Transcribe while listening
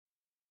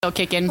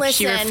kicking. Listen,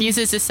 She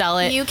refuses to sell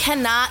it. You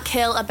cannot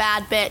kill a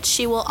bad bitch.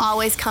 She will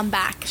always come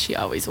back. She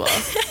always will.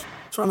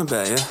 What's wrong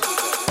about you?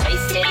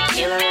 Wasted,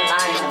 killing the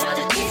line.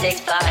 Another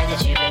 365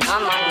 that you've been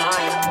on my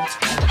mind.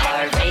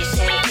 Heart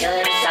racing, feel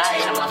it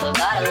inside. I'm off a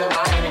bottle of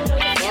wine. I know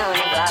you're feeling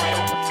the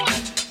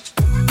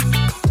vibe.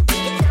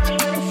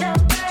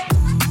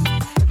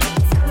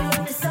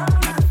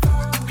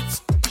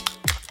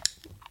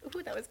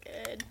 Ooh, that was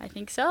good. I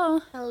think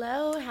so.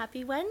 Hello,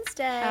 happy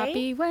Wednesday.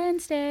 Happy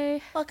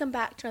Wednesday. Welcome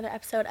back to another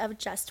episode of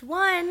Just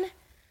One.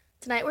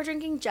 Tonight we're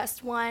drinking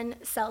Just One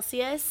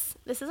Celsius.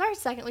 This is our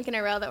second week in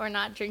a row that we're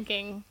not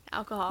drinking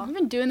alcohol. I've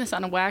been doing this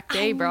on a whack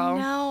day, bro.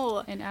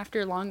 No. And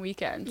after long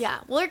weekends. Yeah,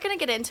 we're going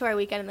to get into our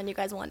weekend and then you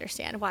guys will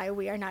understand why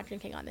we are not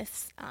drinking on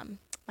this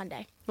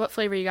Monday. What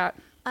flavor you got?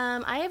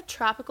 I have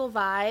Tropical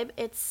Vibe.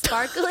 It's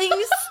sparkling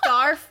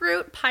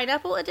starfruit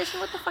pineapple edition.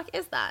 What the fuck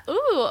is that?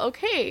 Ooh,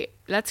 okay.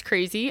 That's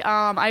crazy.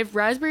 I have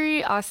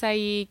raspberry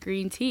acai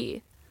green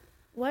tea.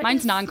 What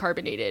Mine's is-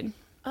 non-carbonated.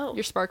 Oh,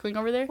 You're sparkling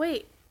over there?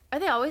 wait. Are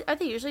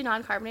they usually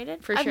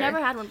non-carbonated? For I've sure. never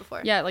had one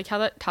before. Yeah, like how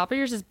the top of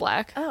yours is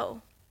black.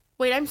 Oh.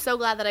 Wait, I'm so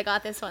glad that I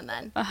got this one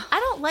then. I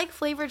don't like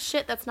flavored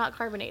shit that's not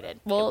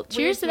carbonated. Well, It cheers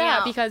weirds to me that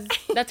out. because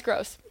that's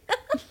gross.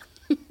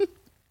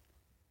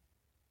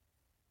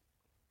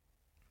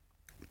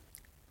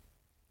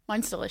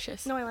 Mine's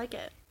delicious. No, I like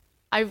it.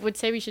 I would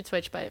say we should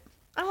switch, but...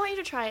 I want you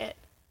to try it.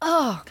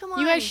 Oh, Come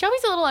you guys, on.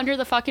 Shelby's a little under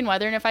the fucking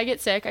weather, and if I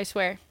get sick, I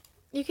swear.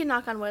 You can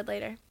knock on wood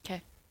later.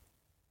 Okay.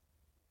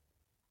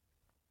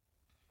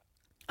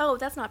 Oh,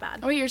 that's not bad.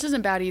 Oh, wait, yours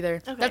isn't bad either.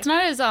 Okay. That's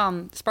not as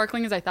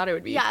sparkling as I thought it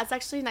would be. Yeah, it's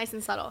actually nice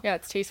and subtle. Yeah,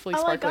 it's tastefully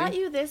Oh, sparkling. I got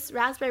you this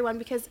raspberry one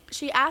because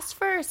she asked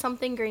for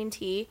something green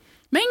tea.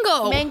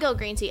 Mango! Mango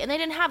green tea. And they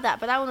didn't have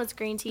that, but that one was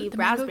green tea The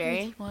mango raspberry.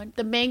 green tea one.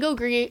 The mango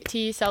green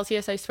tea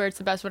Celsius, I swear it's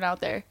the best one out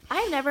there.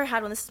 I've never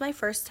had one. This is my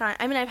first time.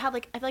 I mean, I feel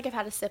like I've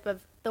had a sip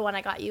of the one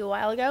I got you a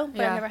while ago, but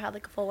Yeah. I've never had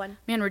like a full one.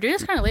 Man, we're doing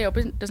this kind of late. Hope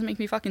it doesn't make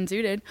me fucking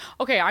zooted.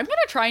 Okay, I'm gonna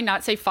try and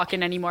not say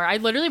fucking anymore. I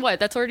literally,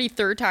 that's already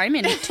third time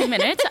in 2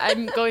 minutes.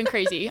 I'm going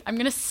crazy. I'm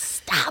gonna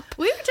stop.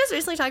 We were just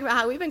recently talking about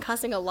how we've been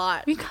cussing a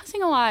lot. I've been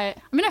cussing a lot.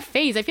 I'm in a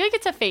phase. I feel like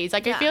it's a phase.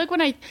 Like, Yeah. I feel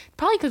like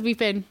probably because we've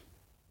been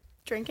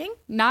Drinking?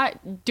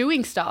 not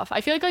doing stuff.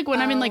 I feel like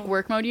when I'm in like Oh.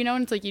 work mode,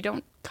 and it's like you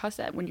don't cuss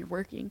at when you're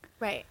working.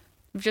 Right.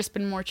 We've just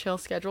been more chill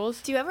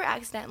schedules. Do you ever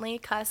accidentally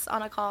cuss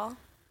on a call?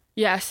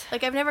 Yes.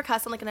 Like, I've never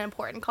cussed on like an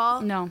important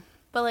call. No.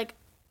 But like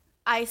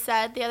I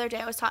said the other day,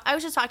 I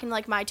was just talking to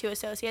like my two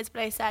associates,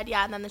 but I said,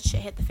 yeah, and then the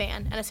shit hit the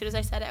fan. And as soon as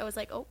I said it, I was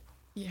like, oh,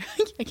 Yeah.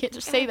 I can't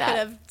just say I could that.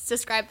 have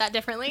described that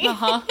differently.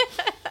 Uh-huh.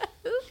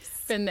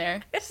 Oops. Been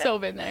there. So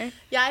been there.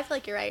 Yeah, I feel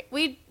like you're right.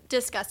 We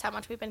discussed how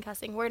much we've been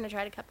cussing. We're going to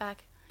try to cut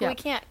back. But Yeah. we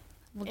can't.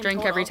 We'll in drink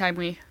every total. time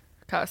we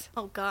cuss.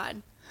 Oh,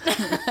 God.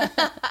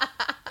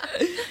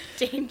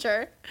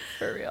 Danger.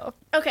 For real.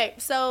 Okay,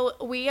 so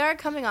we are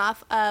coming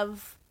off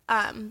of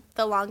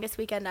the longest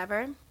weekend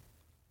ever.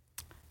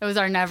 It was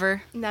our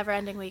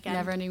Never-ending weekend.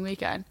 never-ending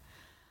weekend.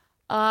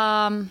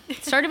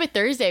 It started with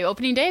Thursday,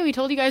 opening day. We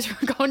told you guys we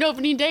were going to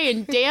opening day,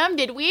 and damn,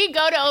 did we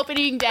go to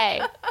opening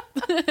day.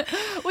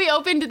 We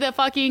opened the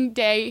fucking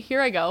day.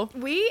 Here I go.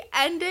 We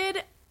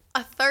ended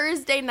a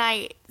Thursday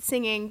night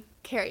singing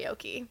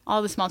karaoke.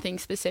 All the small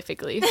things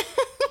specifically.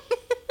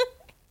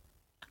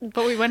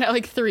 But we went at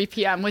like 3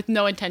 p.m. with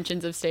no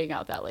intentions of staying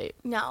out that late.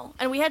 No.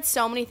 And we had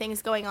so many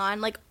things going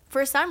on. Like,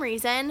 for some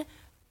reason,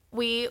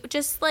 we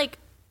just, like,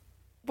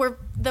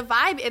 the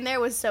vibe in there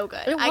was so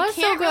good. It I was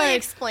so can't really good.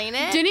 explain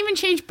it. Didn't even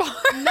change bar.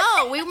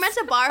 No, we went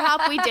to bar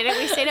hop. We didn't.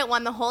 We stayed at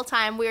one the whole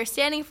time. We were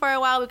standing for a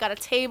while. We got a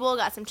table,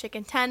 got some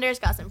chicken tenders,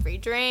 got some free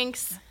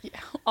drinks. Yeah,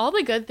 all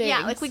the good things. Yeah,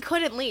 like we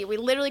couldn't leave. We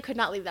literally could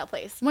not leave that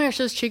place. Oh my gosh,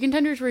 those chicken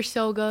tenders were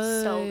so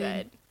good. So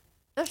good.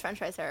 Those french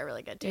fries there are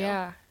really good too.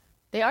 Yeah.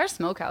 They are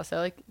smokehouse, so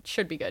like it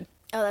should be good.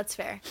 Oh, that's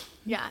fair.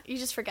 Yeah, you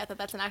just forget that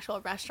that's an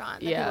actual restaurant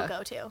that Yeah. people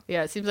go to.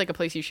 Yeah, it seems like a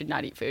place you should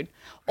not eat food.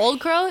 Old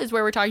Crow is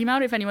where we're talking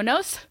about, if anyone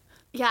knows.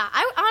 Yeah,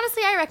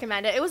 I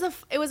recommend it. It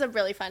was a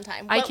really fun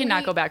time. I But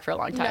cannot go back for a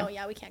long time. No,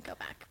 yeah, we can't go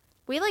back.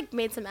 We like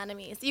made some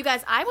enemies. You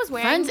guys, I was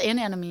wearing Friends and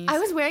enemies. I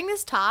was wearing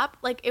this top,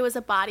 like it was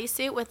a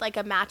bodysuit with like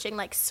a matching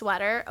like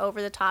sweater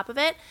over the top of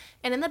it.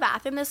 And in the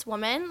bathroom, this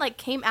woman like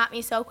came at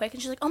me so quick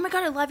and she's like, "Oh my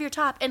God, I love your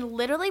top," and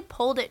literally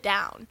pulled it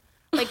down.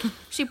 Like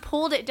she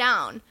pulled it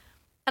down.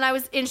 And I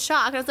was in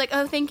shock. I was like,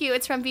 "Oh, thank you.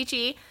 It's from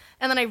Vici."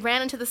 And then I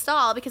ran into the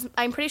stall because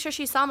I'm pretty sure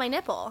she saw my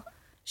nipple.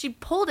 She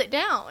pulled it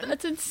down.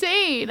 That's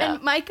insane.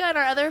 And Micah and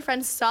our other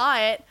friends saw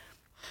it.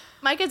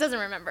 Micah doesn't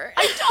remember.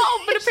 I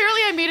don't, but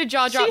apparently I made a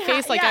jaw drop She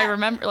face like I yeah.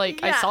 remember,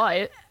 like I Yeah. saw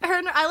it.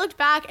 I looked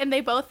back and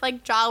they both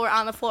like jaw were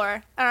on the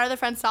floor. And our other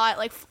friends saw it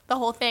like the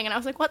whole thing. And I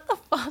was like, what the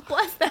fuck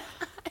was that?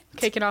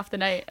 Kicking off the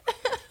night.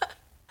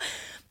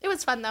 It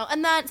was fun though.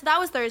 And then, so that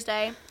was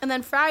Thursday. And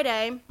then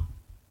Friday,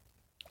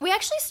 we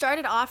actually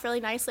started off really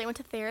nicely. I went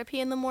to therapy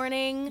in the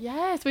morning.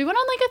 Yes, we went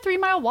on like a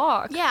 3-mile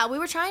walk. Yeah, we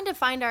were trying to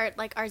find our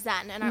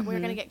zen and we were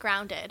going to get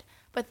grounded.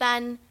 But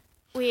then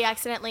we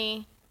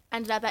accidentally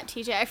ended up at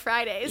TGI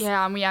Fridays.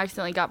 Yeah, and we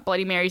accidentally got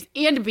Bloody Marys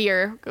and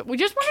beer. We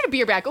just wanted a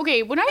beer back.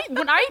 Okay, when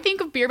I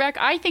think of beer back,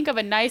 I think of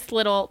a nice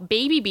little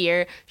baby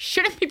beer.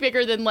 Shouldn't be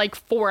bigger than like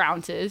 4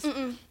 ounces.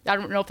 I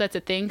don't know if that's a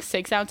thing.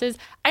 6 ounces.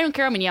 I don't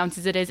care how many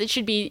ounces it is. It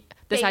should be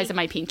the size of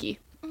my pinky.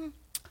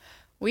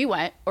 We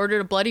went,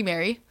 ordered a Bloody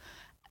Mary,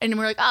 and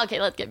we're like, oh,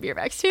 okay, let's get beer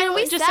backs too. And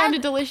we it just said-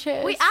 sounded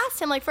delicious. We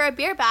asked him like for a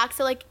beer back,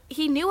 so like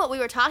he knew what we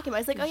were talking about.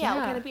 He's like, oh yeah,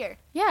 what kind of beer?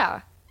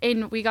 Yeah,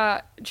 and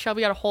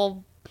Shelby got a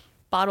whole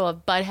bottle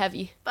of Bud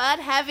Heavy. Bud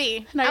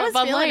Heavy. And I was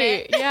got Bud feeling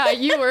Light. it. Yeah,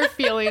 you were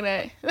feeling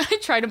it. I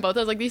tried them both. I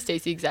was like, these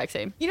taste the exact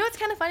same. You know what's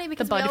kind of funny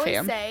because we Bud always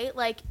fam. say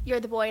like you're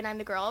the boy and I'm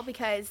the girl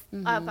because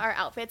of our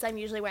outfits. I'm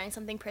usually wearing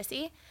something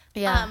prissy.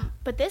 Yeah.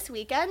 But this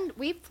weekend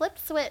we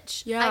flipped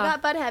switch. Yeah. I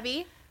got Bud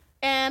Heavy,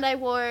 and I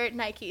wore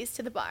Nikes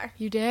to the bar.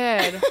 You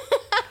did.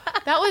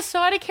 That was so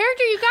out of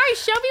character, you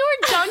guys. Shelby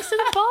wore dunks to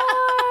the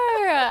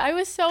bar. I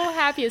was so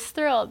happy. I was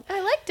thrilled.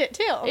 I liked it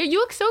too. You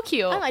look so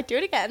cute. I might do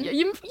it again.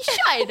 You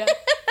should.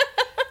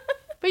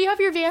 But you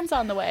have your Vans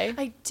on the way.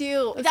 I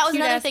do. Those That was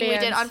another cute-ass thing we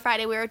did Vans. on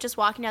Friday. We were just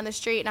walking down the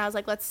street, and I was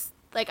like,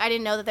 I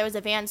didn't know that there was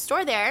a Vans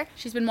store there.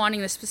 She's been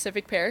wanting this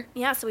specific pair.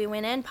 Yeah, so we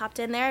went in, popped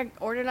in there,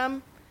 ordered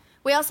them.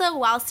 We also,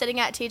 while sitting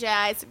at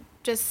TJI's,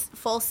 just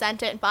full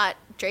sent it and bought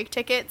Drake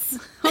tickets.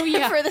 Oh,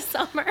 yeah. for the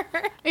summer.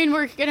 And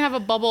we're going to have a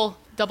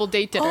double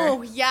date dinner.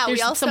 Oh, yeah, we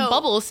There's also- some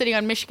bubbles sitting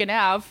on Michigan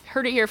Ave.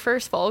 Heard it here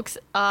first, folks.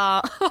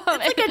 It's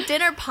like a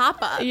dinner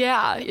pop-up.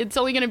 Yeah, it's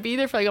only going to be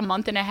there for like a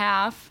month and a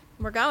half.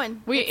 We're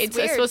going. It's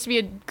weird. supposed to be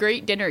a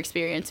great dinner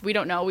experience. We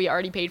don't know. We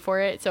already paid for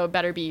it, so it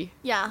better be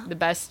Yeah. the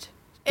best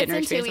It's dinner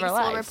in 2 experience weeks. of our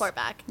lives. We'll report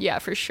back. Yeah,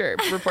 for sure.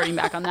 Reporting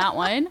back on that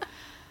one.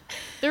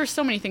 There were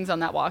so many things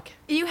on that walk.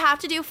 You have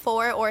to do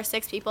 4 or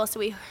 6 people, so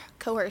we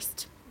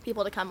coerced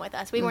people to come with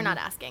us. We were not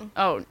asking.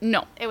 Oh,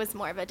 no. It was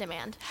more of a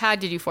demand.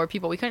 Had to do 4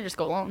 people. We couldn't just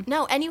go alone.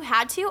 No, and you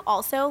had to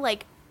also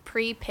like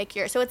pre-pick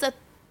so it's a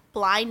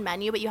blind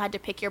menu, but you had to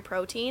pick your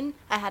protein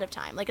ahead of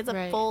time. Like it's a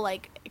Right. full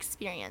like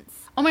experience.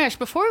 Oh my gosh,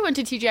 before we went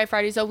to TGI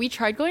Fridays, though, we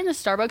tried going to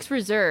Starbucks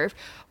Reserve,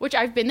 which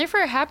I've been there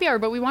for a happy hour,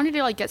 but we wanted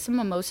to like get some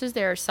mimosas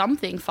there or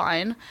something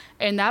fun.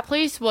 And that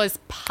place was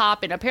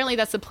popping. Apparently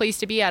that's the place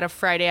to be at a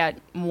Friday at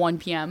 1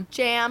 p.m.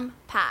 Jam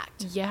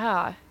packed.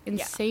 Yeah,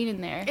 insane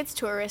in there. It's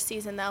tourist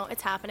season though.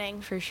 It's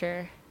happening. For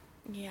sure.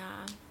 Yeah.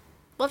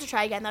 We'll have to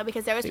try again though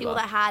because there was We people will.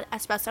 that had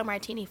espresso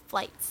martini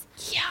flights.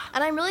 Yeah.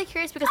 And I'm really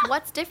curious because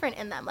what's different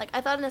in them? Like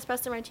I thought an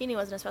espresso martini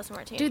was an espresso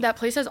martini. Dude, that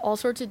place has all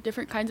sorts of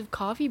different kinds of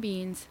coffee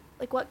beans.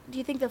 Like what do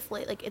you think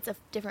like it's a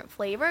different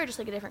flavor or just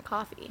like a different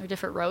coffee? Or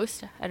different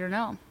roast. I don't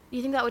know. Do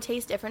you think that would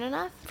taste different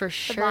enough? For The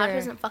sure. vodka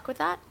doesn't fuck with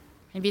that?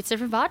 Maybe it's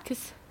different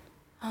vodkas.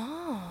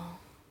 Oh.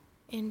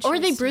 Or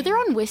they brew their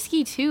own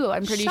whiskey too,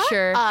 I'm pretty Shut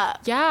sure. up.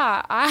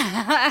 Yeah.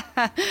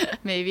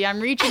 Maybe I'm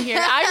reaching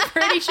here. I'm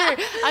pretty sure at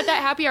that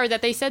happy hour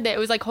that they said that it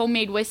was like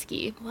homemade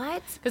whiskey.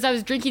 What? Because I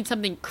was drinking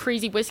something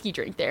crazy whiskey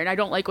drink there, and I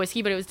don't like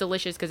whiskey, but it was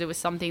delicious because it was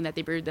something that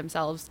they brewed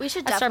themselves. We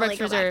should at definitely Starbucks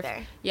go back Reserve.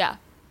 there. Yeah.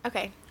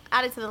 Okay,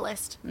 add it to the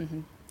list.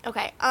 Mm-hmm.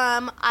 Okay.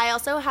 I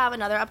also have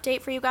another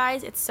update for you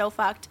guys. It's so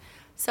fucked.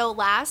 So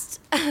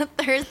last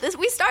Thursday,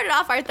 we started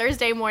off our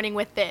Thursday morning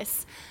with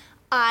this.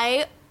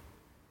 I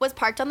was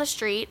parked on the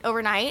street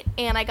overnight,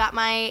 and I got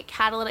my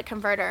catalytic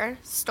converter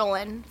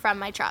stolen from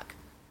my truck.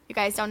 You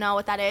guys don't know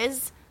what that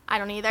is. I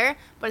don't either,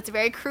 but it's a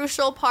very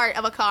crucial part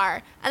of a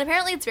car, and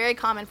apparently it's very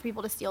common for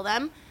people to steal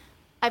them.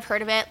 I've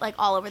heard of it like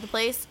all over the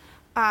place.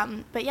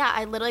 But yeah,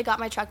 I literally got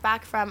my truck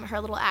back from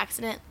her little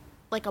accident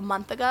like a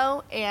month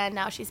ago, and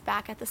now she's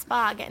back at the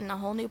spa getting a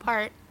whole new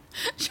part.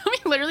 Shelby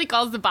literally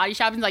calls the body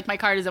shop and is like, my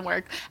car doesn't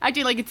work,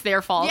 acting like it's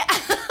their fault. Yeah,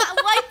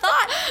 well,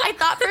 I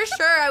thought for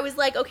sure. I was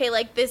like, okay,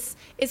 like this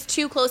is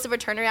too close of a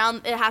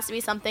turnaround. It has to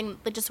be something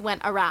that just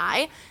went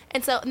awry.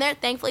 And so, and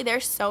thankfully, they're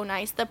so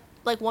nice. The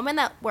like woman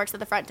that works at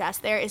the front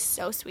desk there is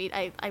so sweet.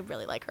 I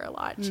really like her a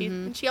lot.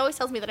 She always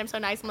tells me that I'm so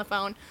nice on the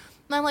phone,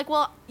 and I'm like,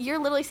 well, you're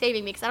literally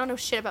saving me because I don't know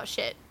shit about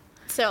shit.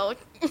 So,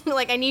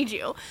 like, I need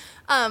you.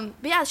 But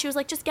yeah, she was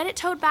like, just get it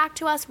towed back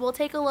to us. We'll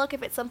take a look.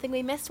 If it's something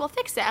we missed, we'll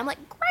fix it. I'm like,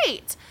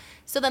 great.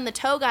 So then the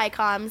tow guy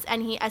comes,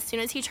 and as soon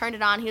as he turned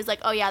it on, he was like,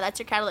 oh yeah, that's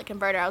your catalytic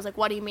converter. I was like,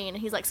 what do you mean?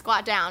 And he's like,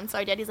 squat down. So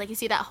I did. He's like, you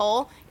see that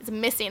hole? It's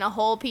missing a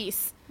whole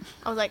piece.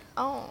 I was like,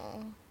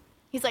 oh.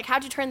 He's like,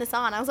 how'd you turn this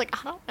on? I was like,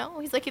 I don't know.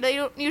 He's like, they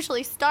don't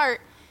usually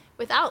start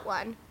without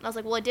one. And I was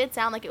like, well, it did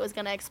sound like it was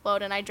going to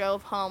explode, and I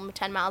drove home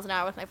 10 miles an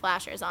hour with my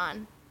flashers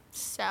on.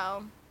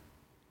 So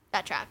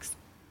that tracks.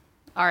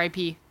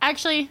 R.I.P.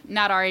 Actually,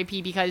 not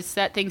R.I.P. because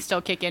that thing's still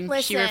kicking.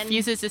 She Listen,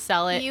 refuses to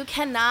sell it. You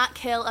cannot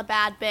kill a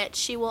bad bitch.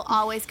 She will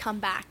always come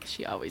back.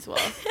 She always will.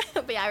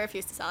 But yeah, I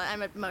refuse to sell it.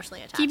 I'm emotionally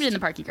attached. Keep it in the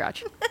parking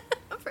garage.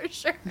 For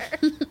sure.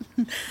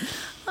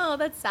 Oh,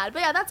 that's sad.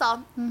 But yeah, that's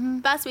all.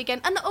 Best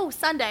weekend. And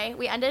Sunday.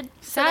 We ended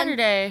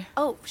Saturday.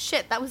 Oh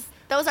shit, that was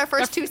our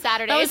first 2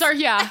 Saturdays. That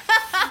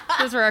was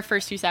those were our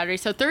first 2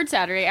 Saturdays. So third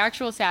Saturday,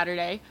 actual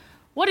Saturday.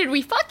 What did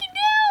we fucking do?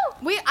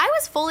 I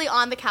was fully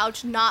on the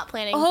couch, not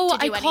planning Oh,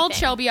 to do I called anything.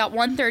 Shelby at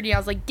 1:30. I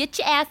was like, get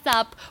your ass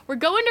up. We're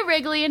going to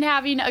Wrigley and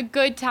having a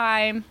good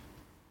time.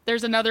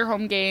 There's another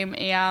home game,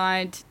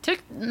 and took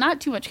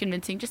not too much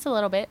convincing, just a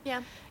little bit.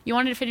 Yeah. you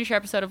wanted to finish your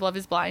episode of Love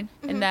is Blind,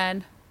 and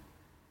then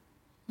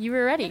you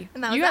were ready.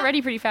 And that was You got that.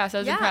 ready pretty fast. I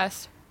was Yeah.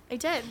 impressed. I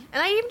did.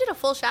 And I even did a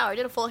full shower. I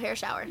did a full hair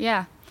shower.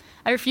 Yeah.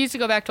 I refused to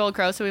go back to Old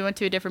Crow, so we went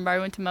to a different bar.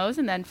 We went to Moe's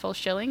and then full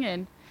shilling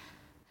and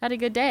had a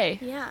good day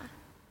Yeah.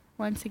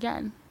 once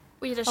again.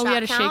 We did a Oh, shot we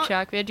had a count. Shake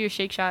Shack. We had to do a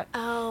Shake Shack.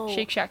 Oh.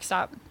 Shake Shack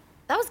stop.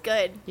 That was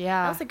good.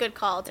 Yeah. That was a good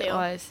call, too. It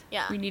was.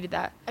 Yeah. We needed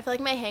that. I feel like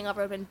my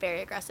hangover would have been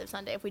very aggressive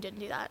Sunday if we didn't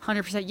do that.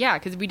 100%. Yeah,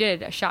 because we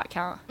did a shot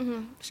count.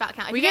 Shot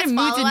count. If We you get guys in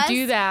moods follow and us,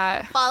 do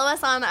that. Follow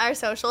us on our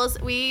socials.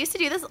 We used to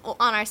do this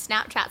on our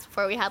Snapchats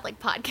before we had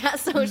like podcast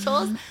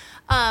socials.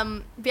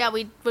 But yeah,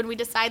 when we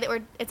decide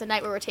that it's a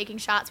night where we're taking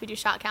shots, we do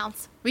shot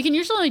counts. We can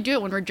usually only do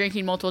it when we're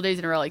drinking multiple days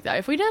in a row like that.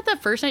 If we did it the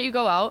first night you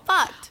go out,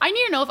 Fucked. I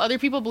need to know if other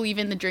people believe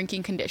in the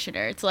drinking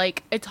conditioner. It's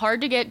like, it's hard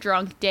to get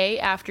drunk day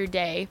after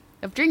day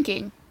of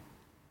drinking.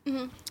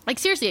 Like,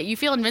 seriously, you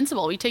feel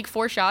invincible. We take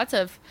 4 shots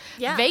of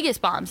Yeah. Vegas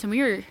bombs, and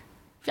I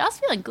was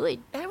feeling good.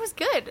 It was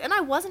good, and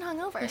I wasn't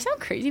hungover. I sound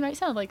crazy. Might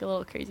sound like a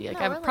little crazy. Like No,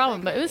 I have we're a like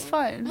problem, that but it was crazy.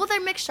 fun. Well,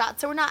 they're mixed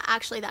shots, so we're not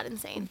actually that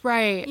insane.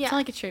 Right. Yeah. It's not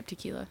like a straight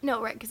tequila.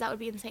 No, right, because that would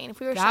be insane. If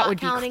we were That shot would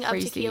be counting of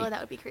crazy. tequila,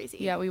 that would be crazy.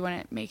 Yeah, we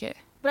wouldn't make it.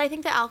 But I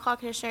think the alcohol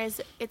conditioner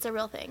it's a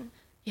real thing.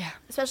 Yeah.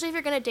 Especially if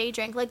you're gonna day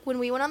drink. Like when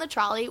we went on the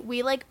trolley, we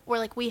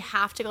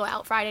have to go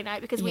out Friday night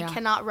because we Yeah.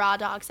 cannot raw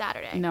dog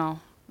Saturday. No.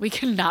 We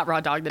could not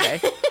raw dog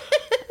today.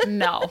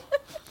 No.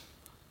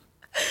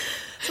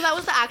 So that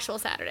was the actual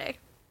Saturday.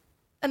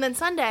 And then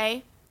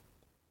Sunday,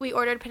 we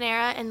ordered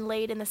Panera and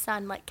laid in the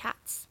sun like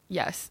cats.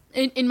 Yes.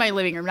 In my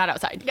living room, not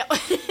outside. No.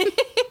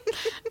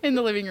 In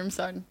the living room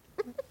sun.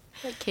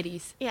 Like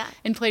kitties. Yeah.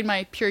 And played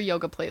my pure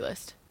yoga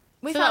playlist.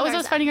 We So found that was our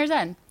us zen. finding our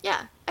zen.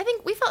 Yeah. I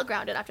think we felt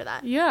grounded after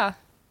that. Yeah.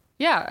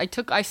 Yeah.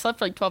 I slept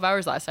for like 12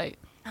 hours last night.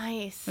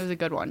 Nice. It was a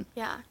good one.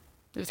 Yeah.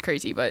 It was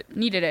crazy, but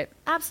needed it.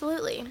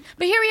 Absolutely.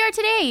 But here we are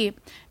today.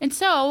 And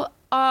so,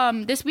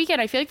 this weekend,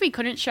 I feel like we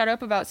couldn't shut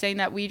up about saying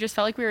that we just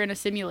felt like we were in a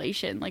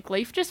simulation. Like,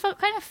 life just felt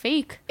kind of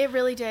fake. It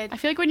really did. I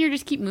feel like when you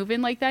just keep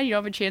moving like that, you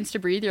don't have a chance to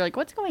breathe. You're like,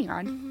 what's going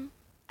on?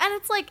 And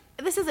it's like,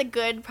 this is a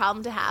good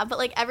problem to have, but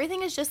like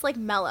everything is just like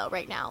mellow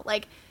right now.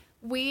 Like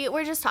we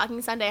were just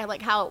talking Sunday,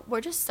 like how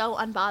we're just so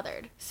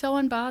unbothered. So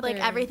unbothered. Like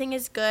everything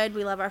is good.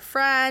 We love our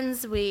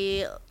friends.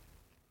 We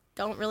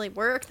don't really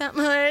work that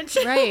much.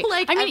 Right.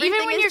 Like I mean, even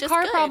everything when is your just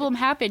car good. problem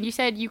happened, you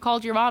said you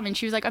called your mom and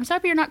she was like, I'm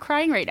sorry you're not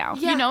crying right now.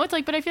 Yeah. You know, it's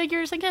like, but I feel like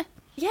you're just like, eh.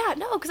 Yeah,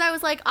 no, because I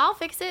was like, I'll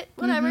fix it,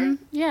 whatever.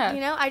 Yeah. You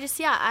know,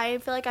 I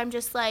feel like I'm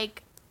just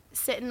like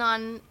sitting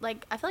on,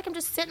 like, I feel like I'm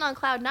just sitting on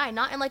cloud 9,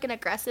 not in like an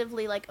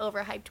aggressively like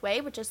overhyped way,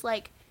 but just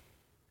like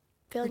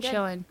feeling We're good.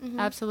 chilling.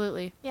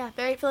 Absolutely. Yeah,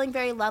 feeling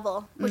very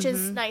level, which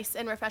is nice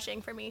and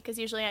refreshing for me because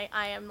usually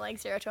I am like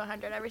 0 to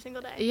 100 every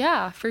single day.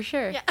 Yeah, for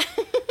sure. Yeah.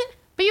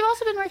 But you've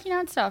also been working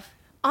on stuff.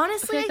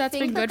 Honestly, I feel like that's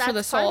think been good for the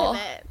that's part soul. of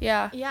it.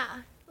 Yeah. Yeah,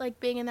 like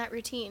being in that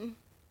routine.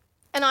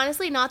 And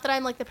honestly, not that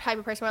I'm like the type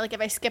of person where like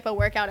if I skip a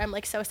workout, I'm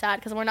like so sad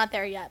because we're not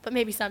there yet. But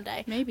maybe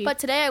someday. Maybe. But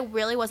today I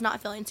really was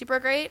not feeling super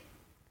great,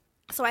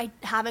 so I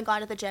haven't gone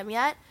to the gym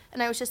yet.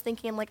 And I was just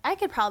thinking like I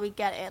could probably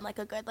get in like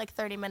a good like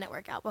 30-minute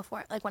workout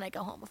before like when I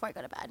go home before I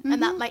go to bed,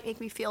 and that might make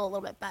me feel a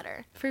little bit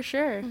better. For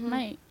sure.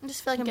 Might. I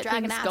just feel like I'm Get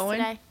dragging things ass going.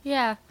 today.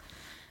 Yeah.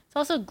 It's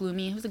also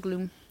gloomy. It was a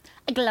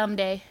glum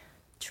day.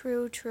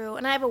 True.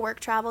 And I have a work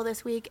travel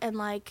this week, and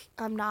like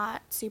I'm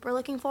not super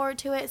looking forward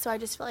to it. So I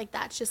just feel like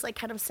that's just like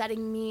kind of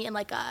setting me in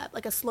like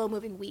a slow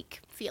moving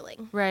week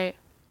feeling. Right.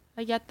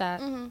 I get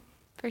that.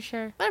 For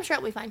sure. But I'm sure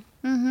it'll be fine.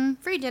 Mm-hmm.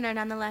 Free dinner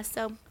nonetheless.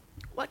 So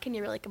what can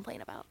you really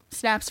complain about?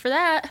 Snaps for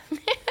that.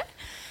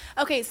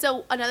 Okay,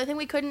 so another thing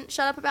we couldn't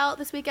shut up about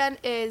this weekend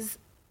is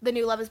the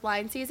new Love is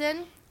Blind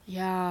season.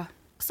 Yeah.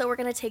 So we're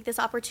gonna take this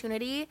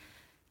opportunity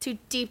to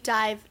deep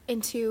dive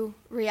into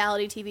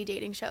reality TV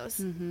dating shows.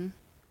 Mm-hmm.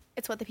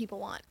 It's what the people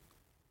want.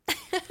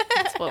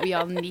 That's what we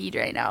all need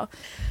right now.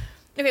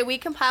 Okay, we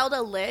compiled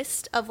a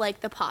list of like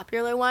the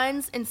popular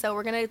ones, and so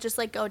we're gonna just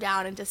like go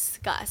down and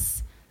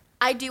discuss.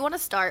 I do want to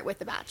start with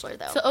The Bachelor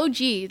though. So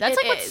OG. That's It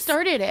like what is.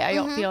 started it, I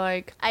don't feel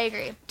like. I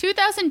agree.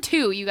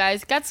 2002, you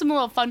guys. Got some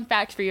little fun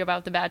facts for you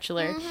about The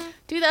Bachelor.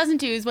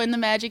 2002 is when the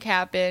magic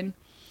happened.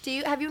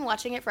 Have you been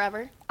watching it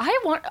forever?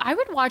 I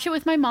would watch it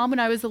with my mom when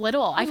I was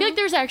little. I feel like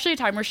there's actually a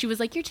time where she was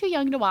like, "You're too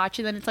young to watch,"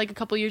 and then it's like a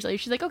couple years later,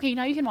 she's like, "Okay,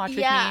 now you can watch with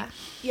me."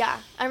 Yeah.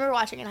 I remember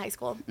watching in high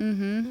school.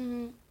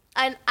 And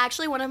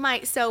actually,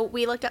 so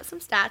we looked up some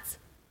stats.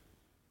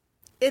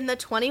 In the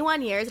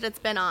 21 years that it's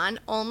been on,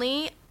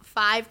 only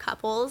 5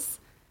 couples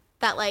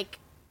that like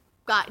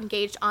got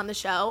engaged on the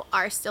show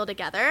are still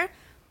together,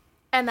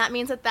 and that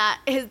means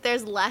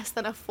there's less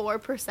than a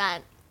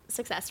 4%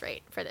 success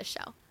rate for this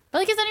show. But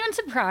like, is anyone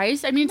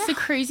surprised? I mean, it's the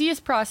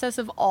craziest process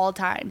of all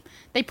time.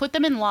 They put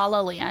them in La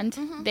La Land.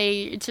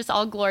 It's just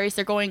all glorious.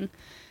 They're going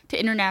to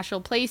international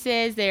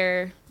places.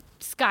 They're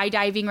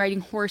skydiving,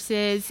 riding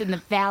horses in the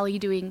valley,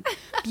 doing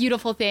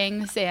beautiful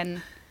things.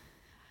 And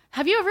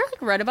have you ever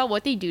like read about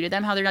what they do to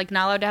them? How they're like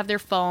not allowed to have their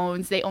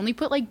phones. They only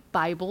put like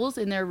Bibles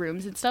in their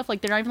rooms and stuff.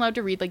 Like they're not even allowed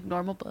to read like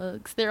normal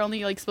books. They're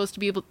only like supposed to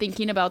be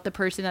thinking about the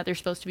person that they're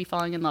supposed to be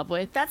falling in love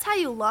with. That's how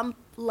you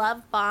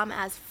love bomb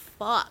as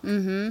fuck.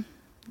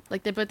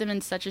 Like, they put them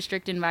in such a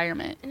strict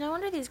environment. And no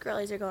wonder these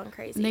girlies are going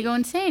crazy. And they go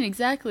insane,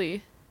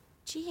 exactly.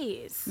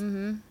 Jeez.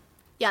 Mm-hmm.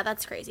 Yeah,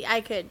 that's crazy.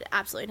 I could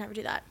absolutely never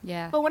do that.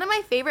 Yeah. But one of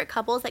my favorite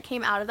couples that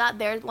came out of that,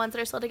 they're the ones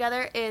that are still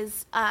together,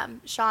 is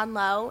Sean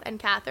Lowe and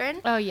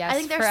Catherine. Oh, yes. I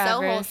think they're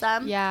forever. so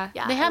wholesome. Yeah.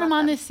 Yeah, They I had him love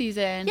on them. this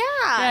season. Yeah.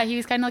 Yeah, he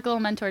was kind of like a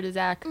little mentor to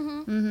Zach.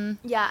 Mm-hmm.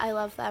 Yeah, I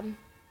love them.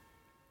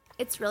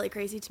 It's really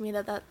crazy to me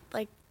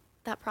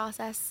that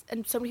process,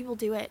 and so many people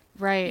do it.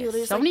 Right. You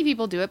literally So just, many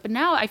people do it. But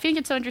now I think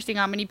it's so interesting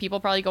how many people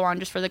probably go on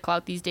just for the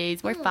clout these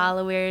days. More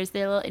followers,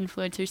 their little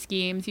influencer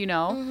schemes, you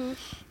know?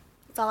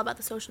 It's all about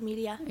the social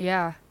media,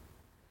 Yeah.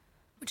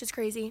 which is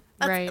crazy.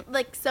 That's, Right.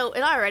 Like, so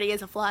it already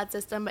is a flawed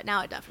system, but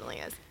now it definitely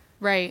is.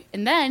 Right.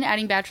 And then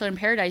adding Bachelor in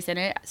Paradise in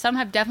it, some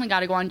have definitely got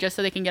to go on just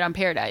so they can get on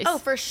Paradise. Oh,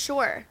 for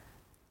sure.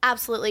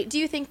 Absolutely. Do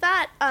you think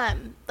that,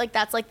 like,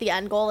 that's, like, the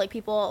end goal? Like,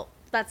 people,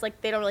 that's, like,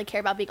 they don't really care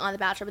about being on The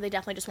Bachelor, but they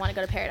definitely just want to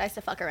go to Paradise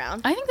to fuck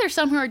around? I think there's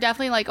some who are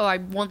definitely like, oh, I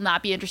will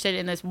not be interested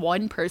in this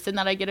one person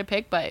that I get to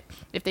pick, but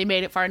if they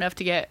made it far enough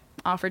to get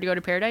offered to go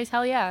to Paradise,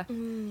 hell yeah.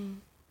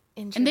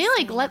 And they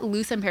like let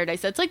loose in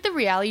Paradise. That's like the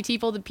reality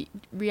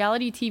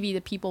TV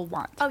that people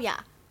want. Oh,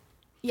 yeah.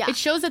 Yeah. It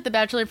shows that the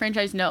Bachelor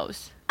franchise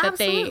knows that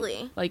Absolutely.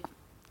 they like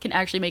can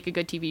actually make a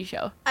good TV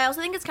show. I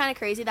also think it's kind of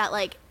crazy that,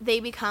 like, they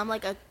become,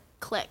 like, a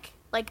clique.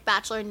 Like,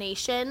 Bachelor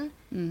Nation.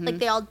 Like,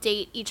 they all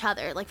date each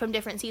other, like, from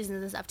different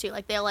seasons and stuff, too.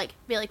 Like, they'll, like,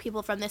 be like,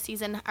 people from this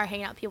season are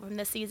hanging out with people from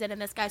this season, and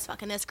this guy's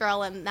fucking this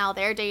girl, and now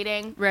they're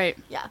dating. Right.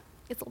 Yeah.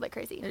 It's a little bit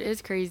crazy. It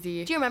is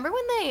crazy. Do you remember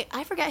when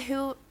I forget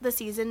who the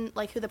season,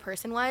 like, who the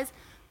person was,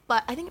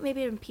 but I think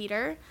maybe even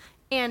Peter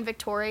and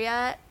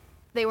Victoria,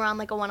 they were on,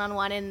 like, a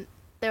one-on-one, and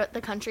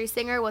the country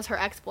singer was her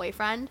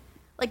ex-boyfriend.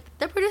 Like,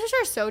 the producers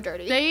are so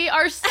dirty. They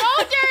are so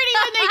dirty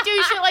when they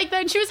do shit like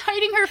that. And she was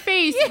hiding her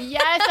face.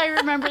 Yes, I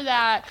remember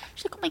that.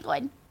 She's like, oh my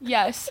God.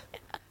 Yes.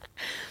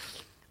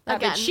 But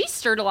Again. she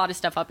stirred a lot of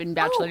stuff up in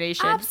Bachelor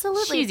Nation.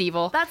 Absolutely. She's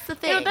evil. That's the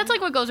You know, thing. that's like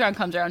what goes around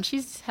comes around.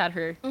 She's had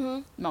her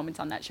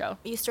moments on that show.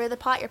 You stir the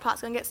pot, your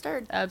pot's gonna get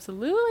stirred.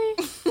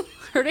 Absolutely.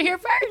 Heard it here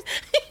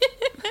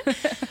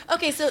first.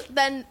 Okay, so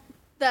then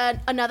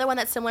another one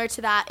that's similar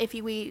to that, if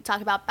we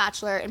talk about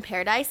Bachelor in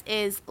Paradise,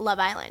 is Love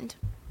Island.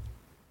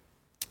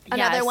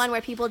 Another Yes. one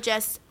where people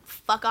just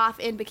fuck off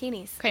in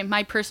bikinis. Okay,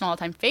 my personal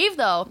all-time fave,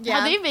 though.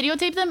 Yeah. How they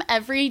videotape them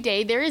every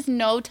day. There is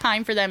no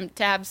time for them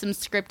to have some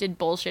scripted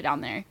bullshit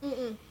on there.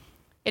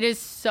 It is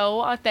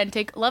so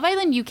authentic. Love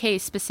Island UK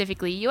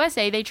specifically.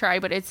 USA, they try,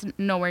 but it's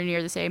nowhere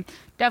near the same.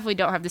 Definitely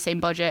don't have the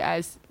same budget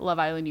as Love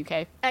Island UK.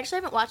 I actually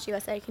haven't watched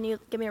USA. Can you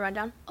give me a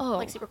rundown? Oh.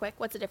 Like, super quick.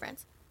 What's the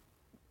difference?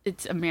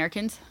 It's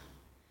Americans.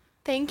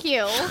 Thank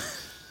you.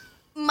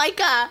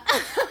 Micah.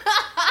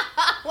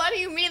 What do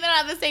you mean they don't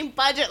have the same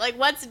budget? Like,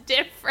 what's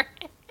different?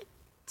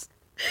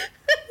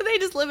 They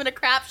just live in a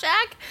crap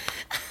shack?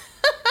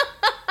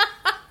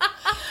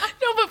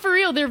 No, but for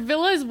real, their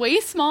villa is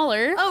way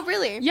smaller. Oh,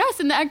 really? Yes,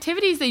 and the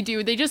activities they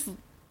do, they're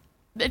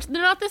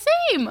not the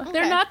same.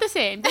 They're Okay. not the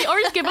same. They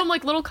always give them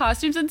like little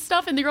costumes and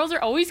stuff, and the girls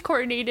are always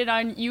coordinated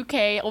on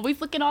UK,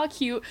 always looking all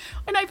cute.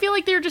 And I feel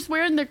like they're just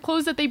wearing their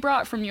clothes that they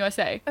brought from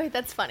USA. Okay,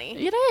 that's funny.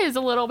 It is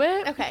a little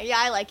bit. Okay, yeah,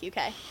 I like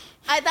UK.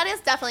 That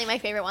is definitely my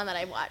favorite one that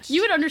I've watched.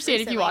 You would understand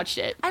if you recently. watched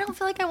it. I don't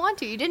feel like I want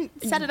to. You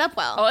didn't set it up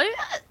well. Oh,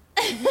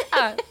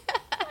 yeah.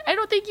 I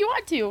don't think you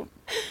want to.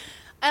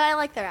 And I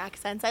like their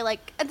accents. I mean,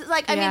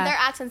 Yeah. their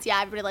accents,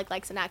 yeah, everybody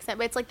likes an accent,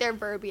 but it's like their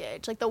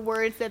verbiage, like the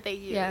words that they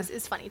use Yeah.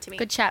 is funny to me.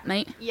 Good chat,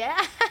 mate. Yeah.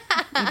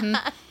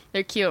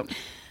 They're cute.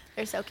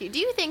 They're so cute. Do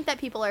you think that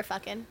people are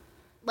fucking,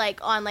 like,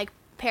 on, like,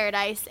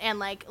 Paradise and,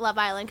 like, Love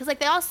Island? Because, like,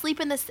 they all sleep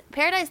in this,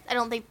 Paradise, I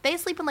don't think, they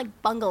sleep in,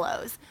 like,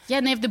 bungalows. Yeah,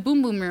 and they have the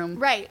boom boom room.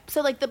 Right.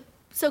 So, like,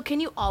 so can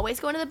you always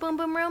go into the boom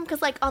boom room?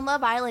 Because, like, on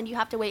Love Island, you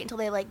have to wait until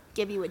they, like,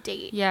 give you a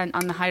date. Yeah, and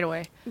on the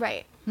hideaway.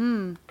 Right.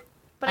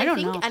 But I I, don't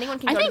think know. anyone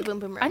can I go think, to the boom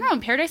boom room. I don't know. In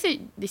Paradise,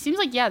 it seems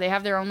like, yeah, they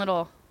have their own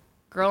little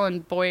girl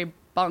and boy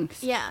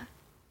bunks. Yeah.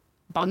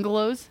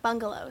 Bungalows.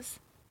 Bungalows.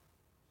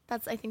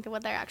 That's, I think,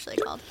 what they're actually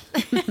called.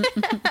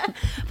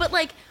 But,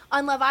 like,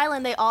 on Love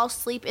Island, they all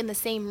sleep in the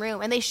same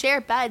room, and they share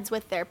beds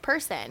with their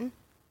person.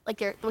 Like,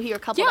 who you're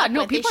coupled Yeah, up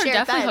no, with. people are They share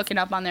definitely beds hooking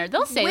up on there.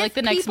 They'll say, with like,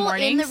 the next people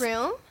morning. in the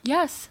room.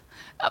 Yes.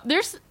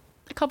 There's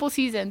a couple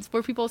seasons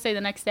where people say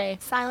the next day.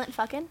 Silent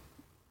fucking.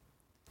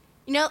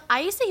 You know, I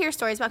used to hear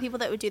stories about people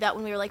that would do that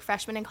when we were, like,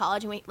 freshmen in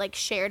college, and we, like,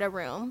 shared a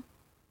room,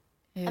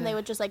 and they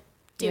would just, like,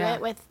 do Yeah.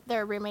 it with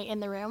their roommate in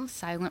the room.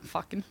 Silent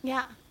fucking.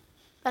 Yeah.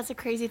 That's a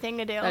crazy thing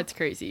to do. That's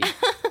crazy.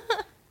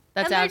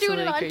 That's and they're doing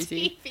absolutely it on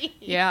crazy. TV.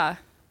 Yeah.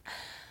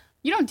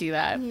 You don't do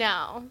that.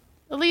 No.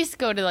 At least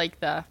go to, like,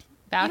 the You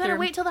bathroom. gotta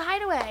wait till the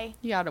hideaway.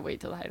 You gotta wait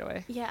till the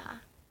hideaway. Yeah.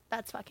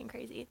 That's fucking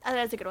crazy. That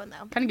is a good one,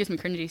 though. Kind of gives me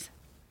cringies.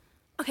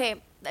 Okay,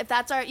 if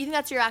you think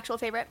that's your actual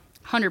favorite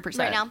 100%.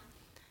 right now?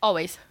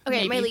 Always.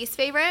 Okay, my Maybe. least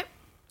favorite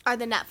are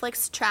the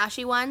Netflix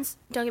trashy ones.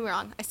 Don't get me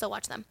wrong, I still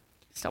watch them.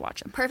 Still watch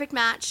them. Perfect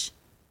Match,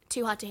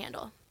 Too Hot to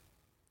Handle.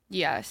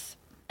 Yes.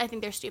 I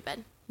think they're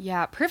stupid.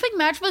 Yeah. Perfect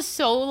Match was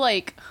so,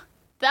 like,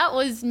 that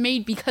was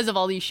made because of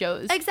all these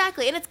shows.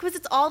 Exactly, and it's because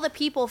it's all the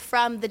people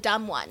from the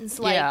dumb ones,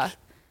 like Yeah.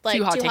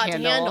 Too Hot to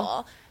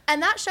Handle.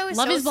 And that show is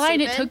Love so is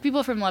Blind. stupid. It took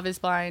people from Love is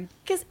Blind.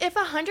 Because if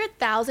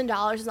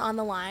 $100,000 is on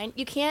the line,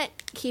 you can't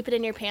keep it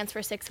in your pants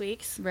for 6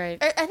 weeks.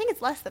 Right. Or I think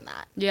it's less than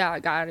that. Yeah,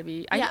 gotta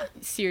be. Yeah.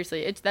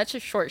 Seriously, that's a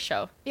short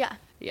show. Yeah.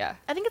 Yeah.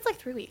 I think it's like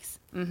 3 weeks.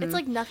 It's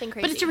like nothing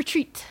crazy. But it's a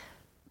retreat.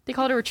 They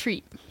call it a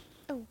retreat.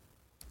 Oh.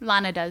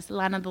 Lana does.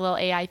 Lana, the little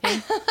AI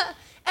thing.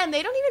 And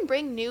they don't even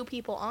bring new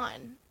people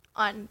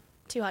on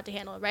Too Hot to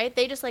Handle, right?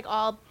 They just like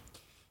all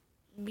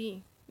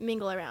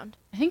mingle around.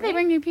 I think they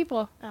bring new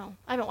people. Oh,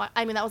 I haven't watched.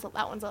 I mean, that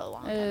one's a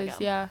long time ago.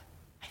 Yeah.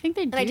 I think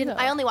they do. And though.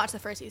 I only watched the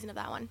first season of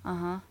that one.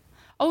 Uh-huh.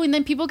 Oh, and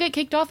then people get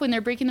kicked off when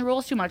they're breaking the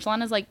rules too much.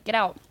 Lana's like, get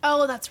out.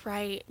 Oh, that's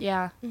right.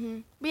 Yeah.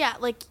 But yeah,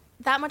 like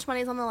that much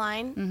money's on the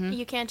line.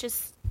 You can't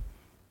just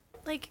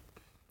like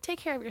take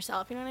care of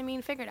yourself. You know what I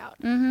mean? Figure it out.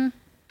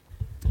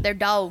 They're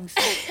dogs.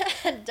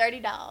 Dirty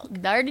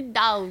dog. Dirty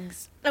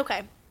dogs.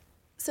 Okay.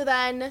 So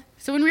then,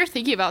 So when we were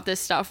thinking about this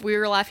stuff, we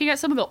were laughing at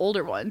some of the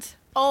older ones.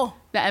 oh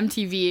The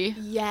MTV.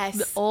 yes.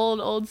 The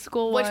old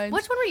school Which ones.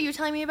 one were you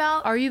telling me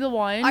about? Are you the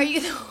one? Are you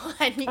the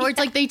one? Or it's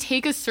like they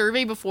take a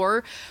survey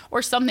before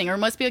or something, or it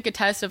must be like a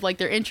test of like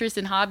their interests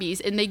and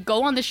hobbies, and they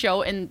go on the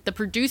show, and the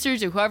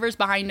producers or whoever's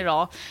behind it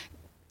all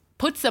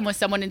puts them with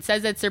someone and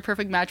says that's their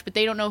perfect match, but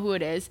they don't know who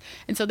it is.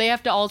 And so they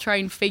have to all try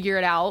and figure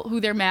it out, who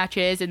their match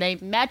is, and they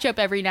match up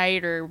every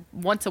night or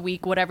once a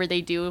week, whatever they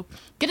do.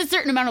 Get a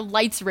certain amount of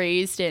lights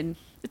raised, and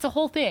it's a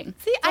whole thing.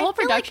 See, it's a whole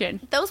feel like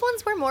production. those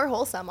ones were more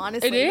wholesome,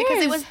 honestly, It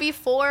because it is. was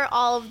before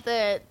all of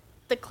the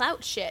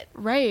clout shit,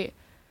 Right.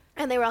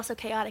 and they were also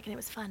chaotic, and it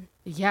was fun.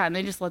 Yeah, and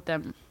they just let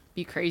them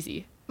be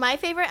crazy. My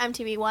favorite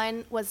MTV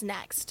one was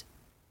Next.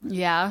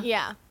 Yeah.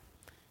 Yeah.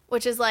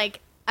 Which is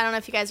like, I don't know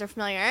if you guys are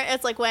familiar.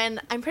 It's like when,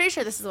 I'm pretty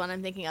sure this is the one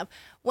I'm thinking of,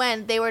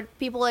 when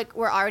people like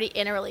were already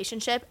in a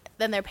relationship,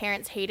 then their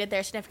parents hated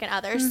their significant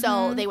other,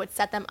 so they would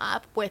set them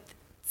up with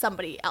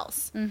somebody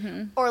else.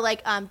 Or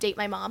like Date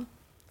My Mom.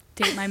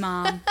 Date My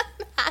Mom.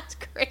 That's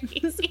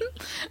crazy.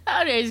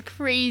 That is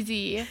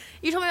crazy.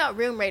 You told me about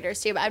Room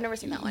Raiders too, but I've never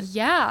seen that one.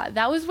 Yeah,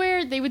 that was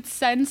where they would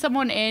send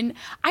someone in.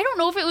 I don't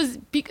know if it was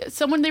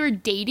someone they were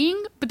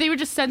dating, but they would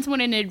just send someone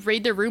in and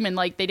raid their room, and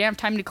like they didn't have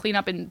time to clean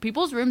up, and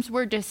people's rooms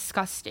were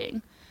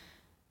disgusting.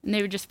 And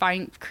they would just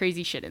find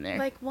crazy shit in there.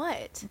 Like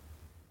what?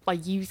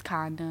 Like used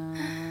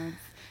condoms,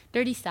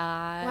 dirty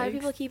socks. Why are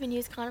people keeping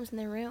used condoms in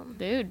their room?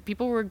 Dude,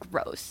 people were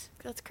gross.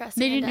 That's crusty.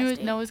 They and didn't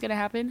dusty. know it was going to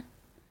happen.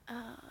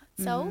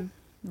 So,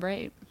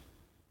 Right.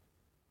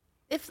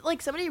 if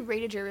like somebody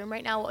raided your room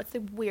right now, what's the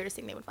weirdest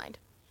thing they would find?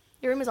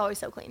 Your room is always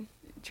so clean.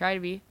 Try to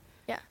be.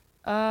 Yeah.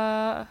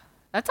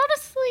 That's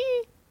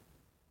honestly...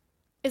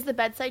 Is the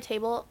bedside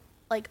table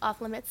like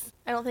off limits?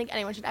 I don't think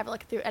anyone should ever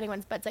look through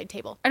anyone's bedside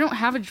table. I don't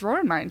have a drawer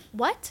in mine.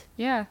 What?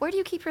 Yeah. Where do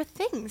you keep your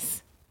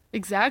things?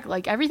 Exactly.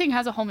 Like, everything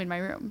has a home in my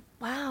room.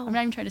 Wow. I'm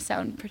not even trying to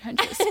sound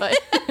pretentious, but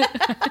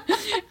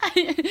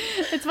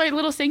it's my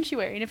little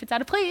sanctuary. And if it's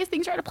out of place,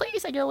 things are out of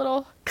place. I get a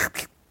little,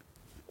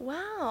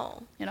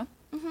 Wow. you know?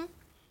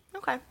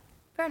 Okay.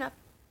 Fair enough.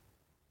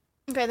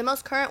 Okay, the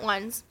most current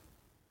ones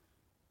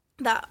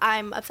that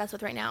I'm obsessed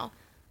with right now,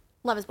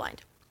 Love is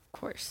Blind, Of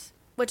course.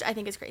 which I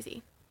think is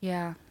crazy.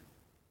 Yeah.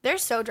 They're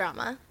so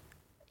drama.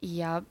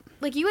 Yep.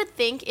 Like, you would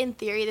think in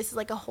theory this is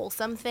like a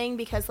wholesome thing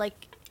because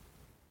like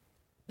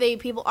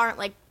people aren't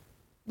like,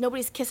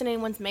 nobody's kissing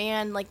anyone's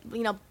man, like,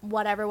 you know,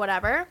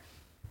 whatever.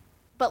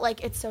 But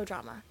like, it's so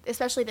drama,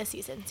 especially this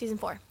season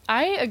 4.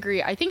 I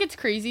agree. I think it's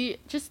crazy.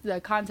 Just the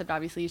concept,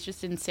 obviously, is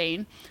just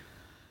insane.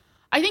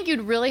 I think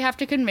you'd really have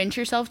to convince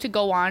yourself to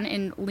go on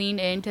and lean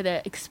into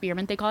the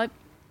experiment, they call it.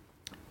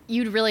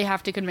 You'd really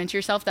have to convince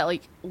yourself that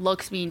like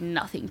looks mean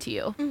nothing to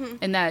you,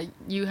 and that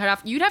you'd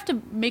have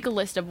to make a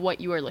list of what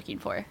you are looking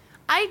for.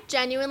 I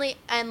genuinely,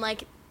 and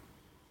like,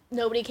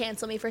 nobody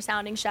cancel me for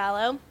sounding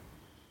shallow,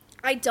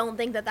 I don't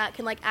think that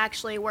can like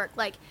actually work.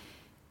 Like,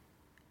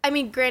 I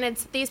mean, granted,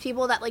 these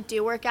people that like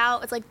do work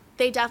out, it's like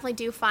they definitely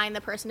do find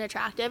the person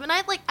attractive, and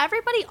I like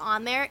everybody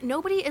on there,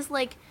 nobody is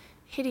like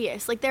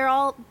hideous. Like, they're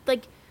all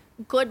like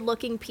good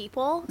looking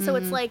people, so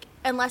it's like,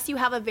 unless you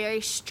have a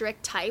very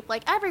strict type,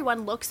 like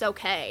everyone looks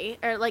okay,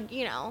 or like,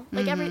 you know,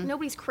 like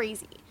nobody's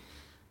crazy,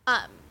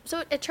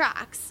 so it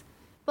tracks.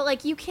 But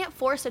like, you can't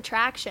force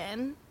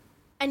attraction,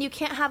 and you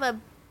can't have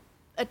a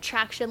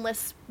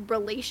attractionless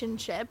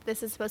relationship.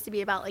 This is supposed to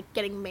be about like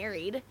getting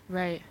married.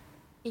 Right.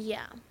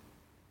 Yeah.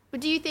 But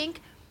do you think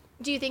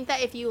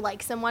that if you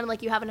like someone,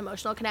 like you have an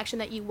emotional connection,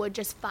 that you would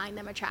just find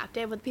them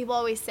attractive? But people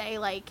always say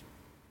like,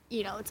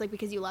 you know, it's like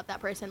because you love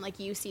that person, like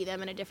you see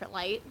them in a different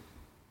light.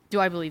 Do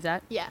I believe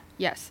that? Yeah.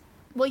 Yes.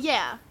 Well,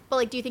 yeah. But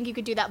like, do you think you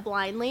could do that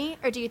blindly?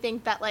 Or do you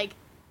think that like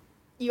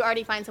you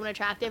already find someone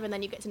attractive and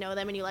then you get to know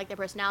them and you like their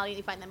personality and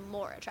you find them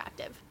more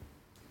attractive?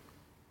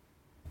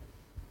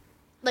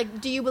 Like,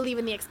 do you believe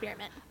in the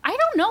experiment? I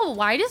don't know.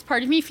 Why does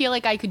part of me feel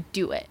like I could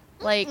do it?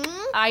 Like,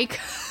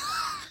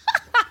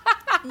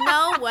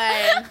 No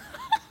way.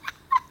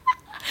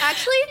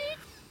 Actually,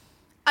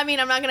 I mean,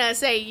 I'm not going to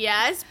say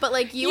yes, but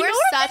like you are know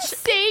what I've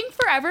such... been saying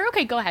forever?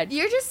 Okay, go ahead.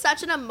 You're just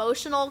such an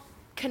emotional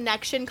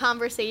connection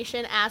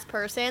conversation ass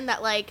person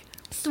that like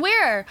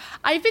Swear,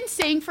 I've been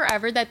saying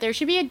forever that there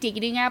should be a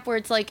dating app where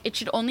it's like it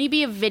should only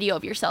be a video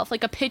of yourself,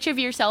 like a pitch of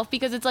yourself,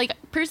 because it's like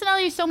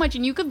personality is so much,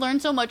 and you could learn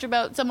so much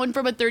about someone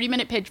from a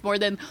 30-minute pitch more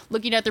than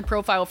looking at their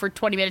profile for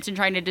 20 minutes and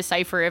trying to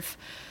decipher if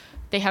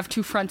they have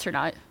two fronts or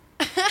not.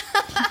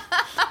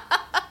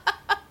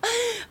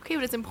 Okay,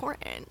 but it's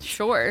important.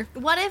 Sure.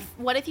 What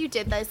if you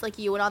did this, like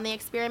you went on the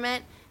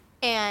experiment,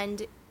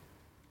 and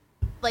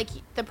like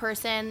the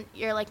person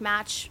your like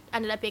match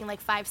ended up being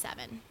like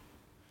 5'7"?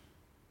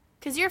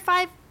 Because you're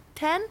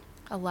 5'10"?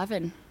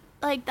 11.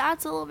 Like,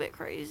 that's a little bit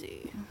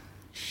crazy.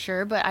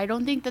 Sure, but I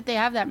don't think that they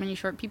have that many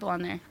short people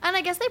on there. And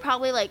I guess they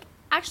probably, like,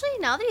 actually,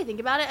 now that you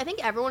think about it, I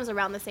think everyone is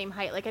around the same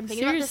height. Like, I'm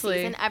thinking Seriously.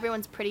 about this season,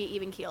 everyone's pretty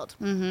even-keeled.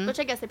 Mm-hmm. Which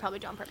I guess they probably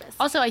do on purpose.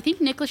 Also, I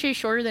think Nick Lachey's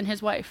shorter than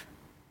his wife.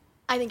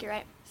 I think you're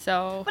right.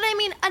 So. But I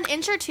mean, an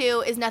inch or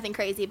two is nothing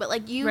crazy. But,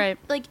 like, Right.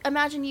 like,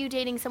 imagine you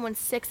dating someone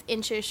 6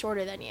 inches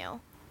shorter than you.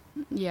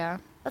 Yeah.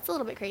 That's a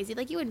little bit crazy.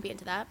 Like, you wouldn't be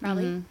into that,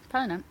 probably. Mhm.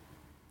 Probably not.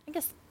 I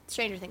guess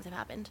stranger things have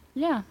happened.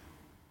 Yeah.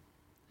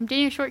 I'm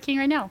dating a short king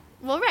right now.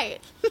 Well, right.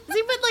 See,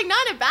 but, like,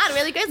 not in a bad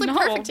way. Like, you guys look No.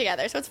 perfect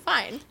together, so it's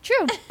fine.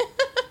 True.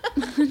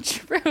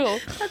 True.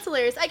 That's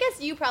hilarious. I guess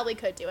you probably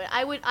could do it.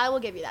 I will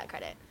give you that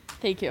credit.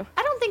 Thank you.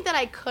 I don't think that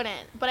I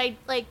couldn't, but I,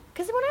 like,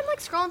 because when I'm, like,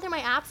 scrolling through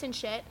my apps and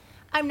shit,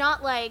 I'm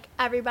not, like,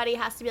 everybody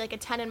has to be, like, a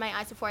 10 in my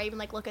eyes before I even,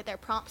 like, look at their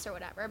prompts or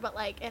whatever, but,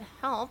 like, it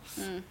helps.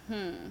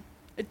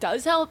 It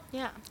does help.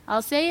 Yeah.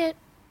 I'll say it.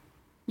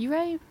 You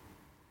right.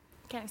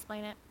 Can't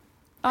explain it.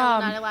 I will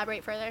Um, not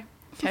elaborate further.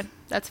 Okay,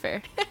 that's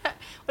fair.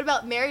 What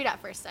about Married at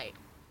First Sight?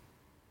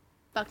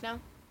 Fuck no.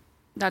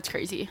 That's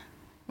crazy.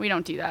 We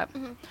don't do that.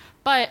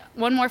 But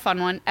one more fun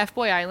one,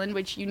 F-Boy Island,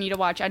 which you need to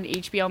watch on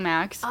HBO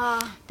Max.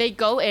 They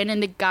go in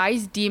and the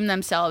guys deem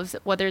themselves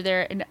whether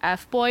they're an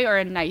F-boy or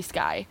a nice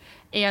guy.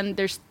 And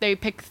they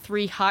pick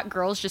 3 hot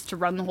girls just to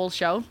run the whole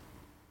show.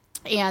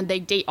 And they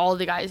date all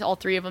the guys. All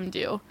 3 of them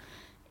do.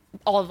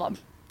 All of them.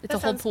 It's That a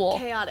whole sounds pool.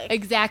 chaotic.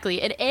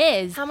 Exactly. It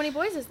is. How many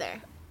boys is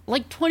there?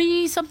 Like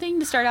 20-something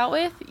to start out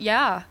with.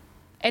 Yeah.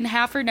 And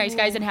half are nice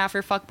guys and half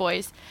are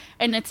fuckboys.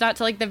 And it's not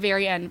till like the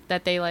very end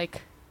that they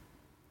like...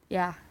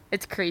 Yeah.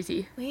 It's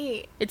crazy.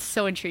 Wait. It's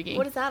so intriguing.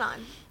 What is that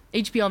on?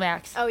 HBO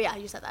Max. Oh, yeah,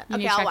 you said that. You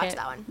need Okay, to I'll check watch it.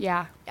 that one.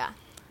 Yeah. Yeah.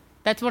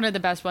 That's one of the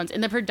best ones.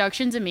 And the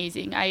production's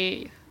amazing.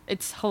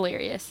 It's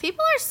hilarious.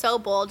 People are so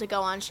bold to go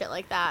on shit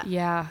like that.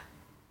 Yeah.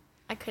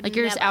 I couldn't. Like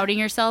you're just outing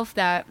yourself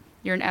that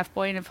you're an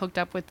F-boy and have hooked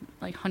up with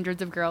like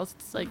hundreds of girls.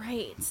 It's like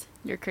Right.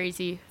 you're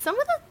crazy. Some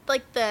of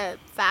the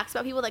facts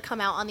about people that come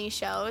out on these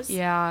shows,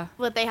 Yeah.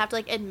 what they have to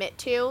like admit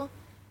to,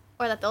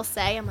 or that they'll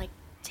say, I'm like,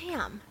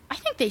 damn. I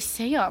think they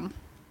say them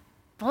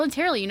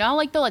voluntarily. You know,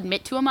 like they'll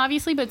admit to them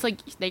obviously, but it's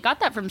like they got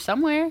that from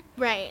somewhere.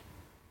 Right.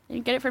 You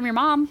didn't get it from your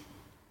mom.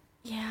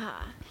 Yeah.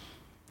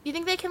 You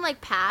think they can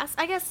like pass?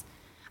 I guess.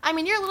 I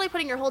mean, you're literally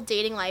putting your whole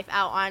dating life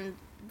out on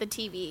the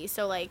TV,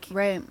 so like.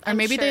 Right. Or I'm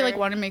maybe they like sure-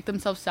 want to make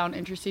themselves sound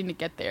interesting to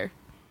get there.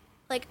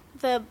 Like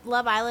the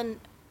Love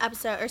Island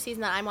episode or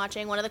season that I'm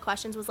watching, one of the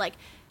questions was like,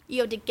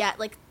 you had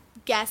to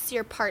guess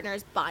your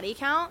partner's body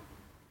count.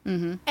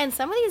 Mm-hmm. And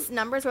some of these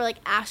numbers were like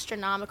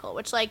astronomical,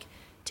 which like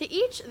to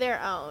each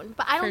their own.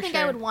 But I don't For think I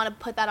sure. would want to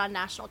put that on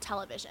national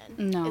television.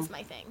 No. Is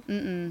my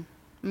thing.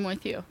 I'm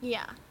with you.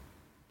 Yeah.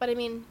 But I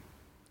mean,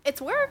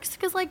 it works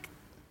because like.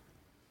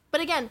 But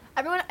again,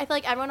 I feel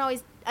like everyone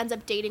always ends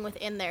up dating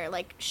within their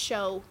like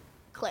show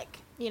clique,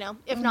 you know,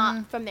 if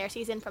not from their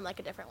season, from like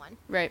a different one.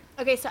 Right.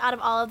 Okay, so out of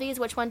all of these,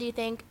 which one do you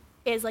think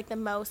is like the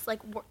most like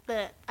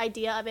the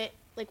idea of it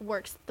like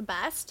works the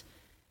best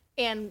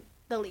and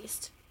the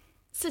least?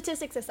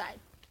 Statistics aside,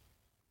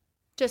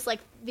 just like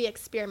the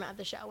experiment of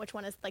the show, which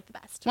one is like the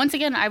best? Once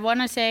again, I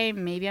want to say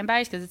maybe I'm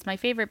biased because it's my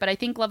favorite, but I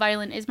think Love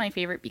Island is my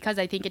favorite because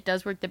I think it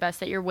does work the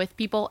best that you're with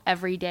people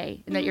every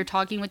day and that you're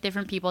talking with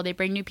different people. They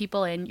bring new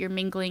people in, you're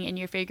mingling, and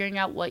you're figuring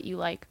out what you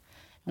like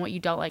and what you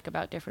don't like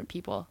about different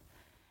people.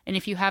 And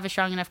if you have a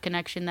strong enough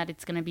connection that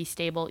it's going to be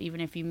stable, even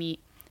if you meet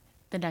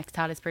the next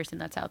hottest person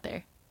that's out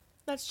there.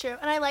 That's true,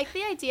 and I like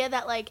the idea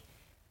that like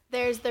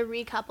there's the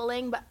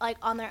recoupling, but like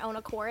on their own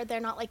accord, they're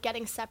not like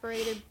getting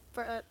separated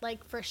for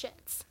for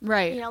shits.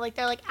 Right. You know, like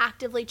they're like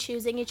actively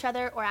choosing each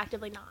other or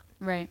actively not.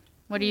 Right.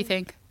 What do you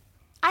think?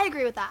 I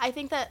agree with that. I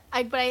think that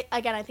I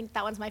think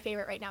that one's my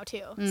favorite right now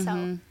too.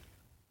 So,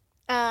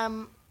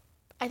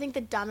 I think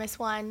the dumbest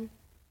one,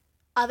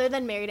 other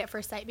than Married at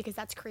First Sight because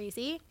that's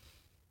crazy,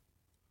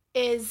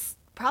 is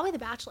probably The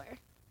Bachelor.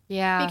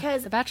 Yeah.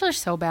 Because The Bachelor's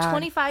so bad.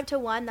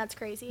 25-1, that's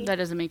crazy. That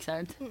doesn't make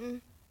sense.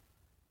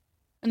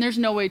 And there's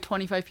no way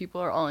 25 people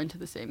are all into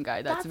the same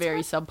guy. That's very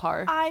what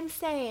subpar. I'm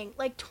saying,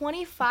 like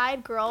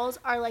 25 girls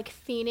are like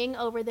fiending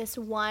over this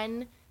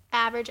one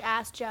average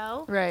ass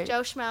Joe. Right.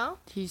 Joe Schmo.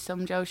 He's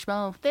some Joe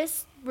Schmo.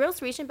 This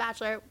most recent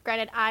Bachelor,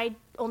 granted, I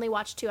only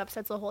watched 2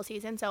 episodes the whole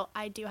season, so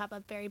I do have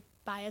a very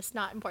biased,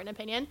 not important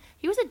opinion.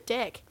 He was a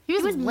dick. He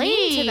was mean to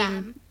lame.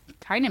 them.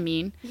 Kind of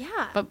mean.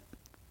 Yeah. But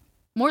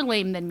more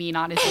lame than mean,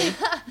 honestly.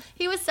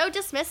 He was so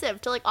dismissive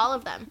to like all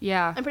of them.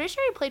 Yeah. I'm pretty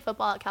sure he played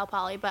football at Cal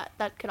Poly, but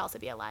that could also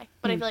be a lie.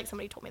 But I feel like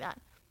somebody told me that.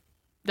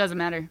 Doesn't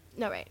matter.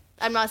 No, right.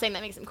 I'm not saying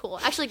that makes him cool.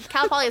 Actually,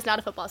 Cal Poly is not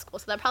a football school,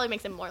 so that probably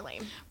makes him more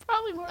lame.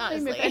 Probably more lame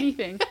Honestly. if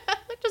anything.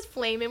 Just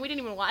flame him. We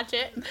didn't even watch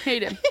it.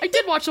 Hate him. I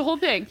did watch the whole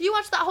thing. You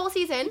watched that whole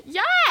season?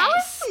 Yes. How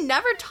have you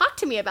never talked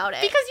to me about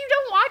it? Because you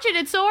don't watch it.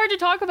 It's so hard to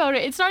talk about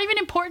it. It's not even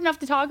important enough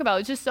to talk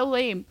about. It's just so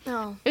lame.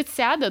 Oh. It's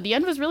sad, though. The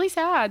end was really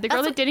sad. The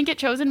girl that didn't get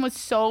chosen was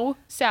so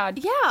sad.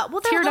 Yeah, well,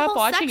 Teared the up whole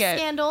watching sex it.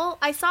 scandal.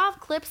 I saw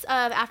clips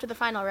of after the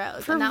final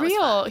rose. For and that was real.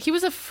 fun. He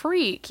was a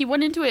freak. He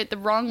went into it the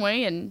wrong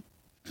way and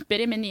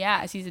bit him in the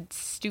ass. He's a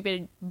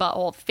stupid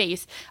butthole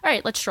face. All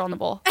right, let's stroll in the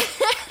bowl.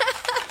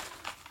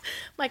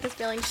 Mike is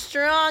feeling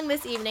strong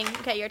this evening.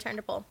 Okay, your turn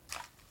to pull.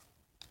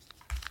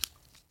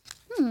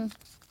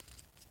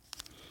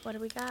 What do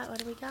we got? What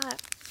do we got?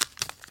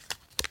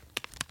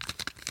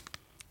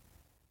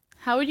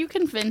 How would you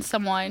convince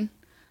someone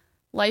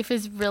life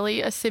is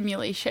really a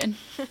simulation?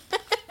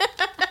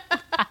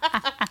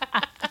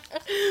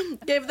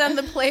 Give them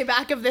the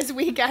playback of this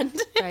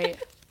weekend. Right.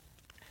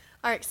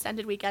 Our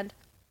extended weekend.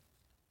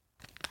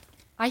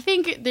 I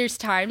think there's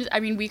times, I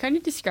mean, we kind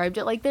of described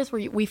it like this,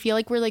 where we feel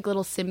like we're like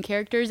little sim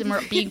characters and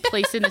we're being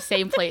placed in the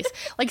same place.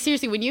 Like,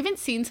 seriously, when you haven't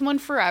seen someone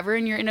forever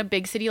and you're in a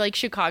big city like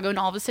Chicago and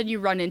all of a sudden you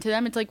run into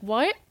them, it's like,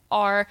 what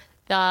are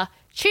the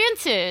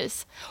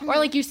chances? Or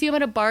like you see them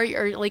at a bar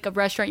or like a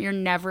restaurant you're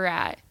never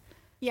at.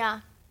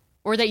 Yeah.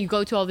 Or that you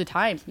go to all the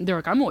time. They're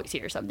like, I'm always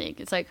here or something.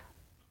 It's like,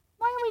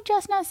 why are we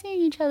just not seeing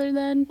each other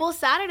then? Well,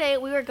 Saturday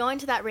we were going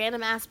to that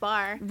random ass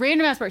bar.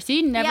 Random ass bar.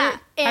 See, never, Yeah,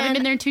 haven't and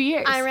been there in 2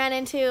 years. I ran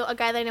into a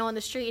guy that I know on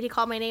the street. He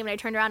called my name and I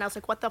turned around and I was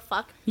like, what the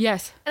fuck?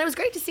 Yes. And it was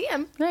great to see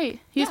him. Right.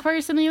 He was Yeah. part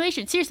of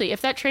simulation. Seriously,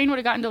 if that train would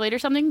have gotten delayed or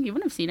something, you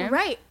wouldn't have seen him.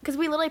 Right. Because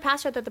we literally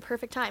passed out at the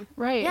perfect time.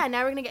 Right. Yeah, now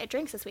we're going to get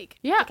drinks this week.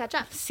 Yeah. To catch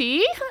up. See?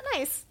 Isn't that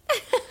nice?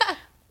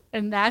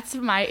 And that's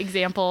my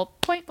example.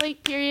 Point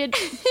blank, period.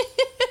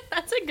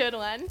 That's a good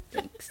one.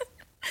 Thanks.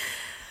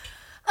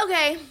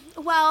 Okay,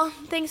 well,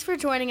 thanks for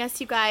joining us,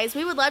 you guys.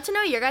 We would love to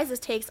know your guys'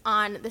 takes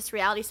on this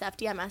reality stuff.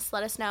 DM us.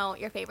 Let us know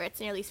your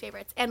favorites and your least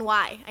favorites and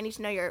why. I need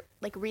to know your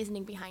like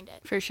reasoning behind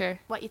it. For sure.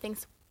 What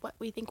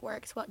we think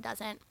works, what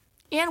doesn't,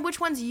 and which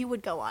ones you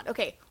would go on.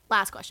 Okay,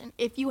 last question.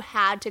 If you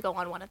had to go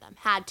on one of them,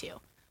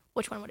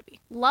 which one would it be?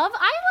 Love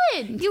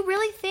Island. You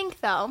really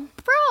think though?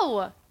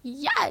 Bro.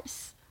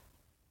 Yes.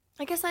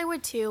 I guess I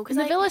would too. And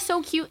the villa's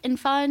so cute and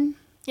fun.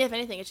 Yeah, if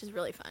anything, it's just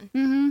really fun.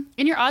 Mm-hmm.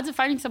 And your odds of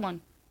finding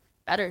someone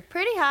better.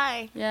 Pretty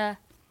high. Yeah.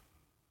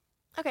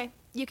 Okay,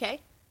 UK.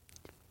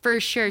 For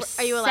sure.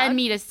 Are you allowed? Send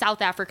me to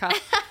South Africa.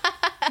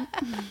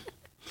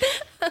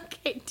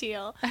 Okay,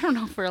 deal. I don't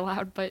know if we're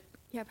allowed, but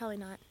Yeah, probably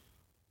not.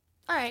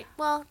 All right.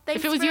 Well,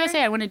 thanks. if it was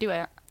USA, I want to do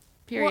it.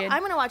 Period. Well,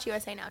 I'm gonna watch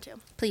USA now too.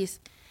 Please.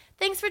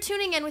 Thanks for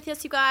tuning in with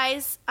us, you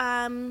guys.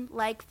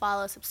 Like,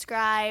 follow,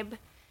 subscribe.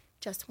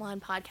 Just One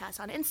Podcast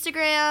on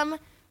Instagram.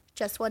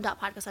 Just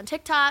One.podcast on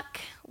TikTok.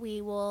 We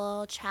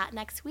will chat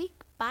next week.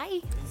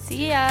 Bye.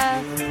 See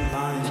ya.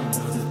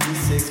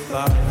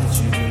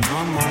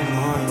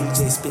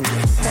 Just been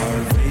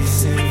heart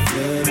racing,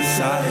 feel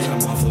inside.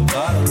 I'm off a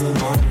bottle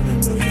of wine. I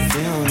know you're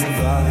feeling the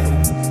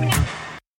vibe.